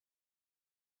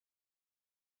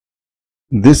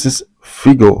This is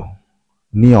Figo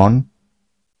Neon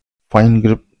Fine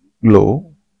Grip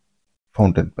Glow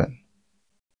Fountain Pen.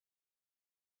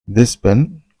 This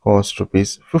pen costs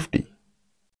rupees 50.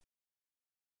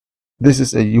 This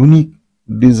is a unique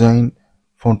design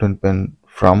fountain pen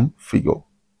from Figo.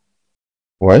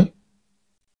 Why?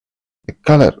 The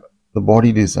color, the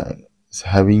body design is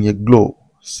having a glow,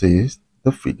 says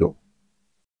the Figo.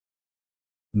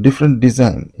 Different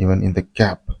design even in the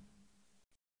cap,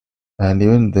 and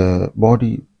even the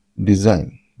body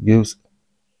design gives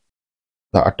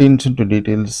the attention to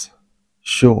details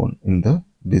shown in the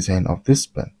design of this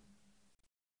pen.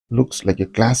 Looks like a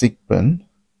classic pen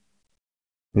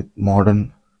with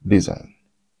modern design.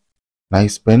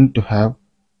 Nice pen to have.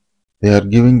 They are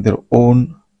giving their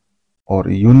own or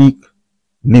unique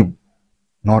nib,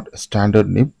 not a standard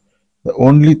nib. The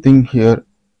only thing here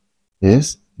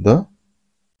is the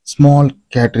small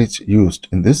cartridge used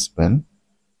in this pen.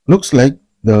 Looks like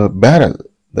the barrel,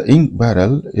 the ink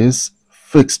barrel is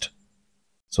fixed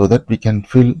so that we can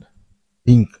fill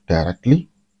ink directly.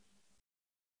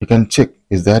 You can check,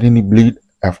 is there any bleed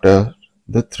after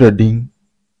the threading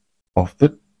of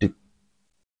the tip.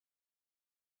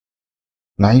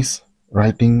 Nice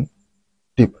writing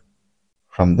tip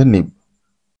from the nib.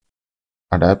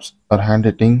 Adapts our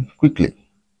handwriting quickly.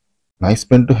 Nice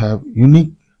pen to have.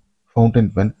 Unique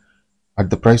fountain pen at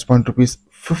the price point rupees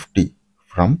 50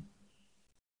 from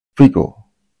Figo.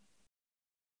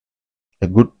 A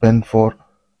good pen for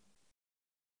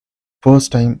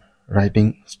first time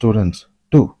writing students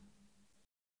too.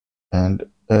 And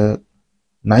a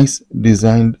nice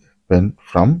designed pen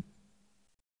from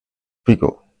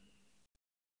Figo.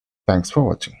 Thanks for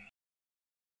watching.